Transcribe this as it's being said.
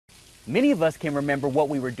Many of us can remember what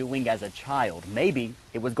we were doing as a child. Maybe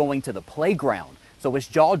it was going to the playground. So it's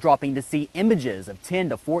jaw-dropping to see images of 10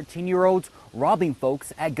 to 14-year-olds robbing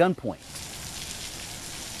folks at gunpoint.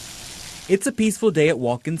 It's a peaceful day at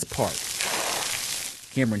Watkins Park.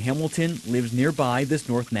 Cameron Hamilton lives nearby this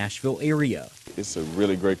North Nashville area. It's a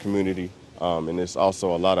really great community, and there's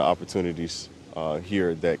also a lot of opportunities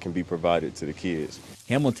here that can be provided to the kids.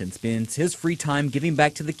 Hamilton spends his free time giving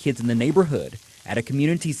back to the kids in the neighborhood at a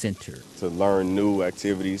community center. To learn new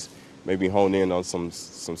activities, maybe hone in on some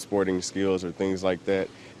sporting skills or things like that,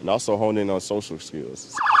 and also hone in on social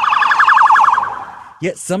skills.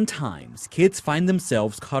 Yet sometimes kids find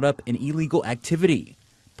themselves caught up in illegal activity,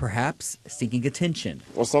 perhaps seeking attention.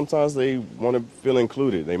 Well, sometimes they want to feel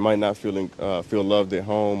included. They might not feel loved at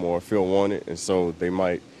home or feel wanted, and so they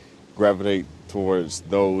might gravitate towards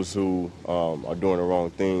those who are doing the wrong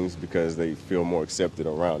things because they feel more accepted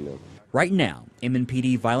around them. Right now,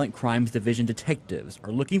 MNPD Violent Crimes Division detectives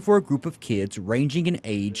are looking for a group of kids ranging in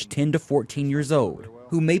age 10 to 14 years old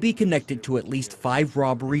who may be connected to at least 5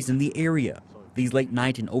 robberies in the area. These late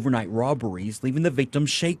night and overnight robberies leaving the victims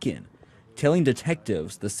shaken, telling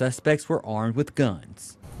detectives the suspects were armed with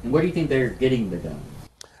guns. And where do you think they're getting the guns?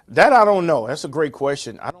 That I don't know. That's a great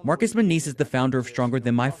question. Marcus Manise is the founder of Stronger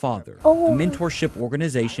Than My Father, a mentorship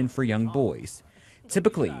organization for young boys.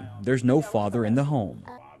 Typically, there's no father in the home.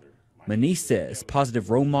 Manise says positive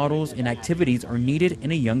role models and activities are needed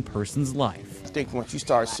in a young person's life. I think once you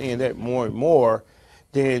start seeing that more and more,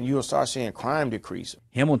 then you'll start seeing crime decrease.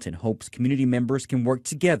 Hamilton hopes community members can work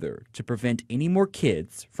together to prevent any more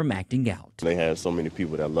kids from acting out. They have so many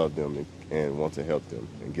people that love them and want to help them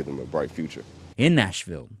and give them a bright future. In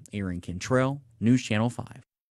Nashville, Aaron Cantrell, News Channel 5.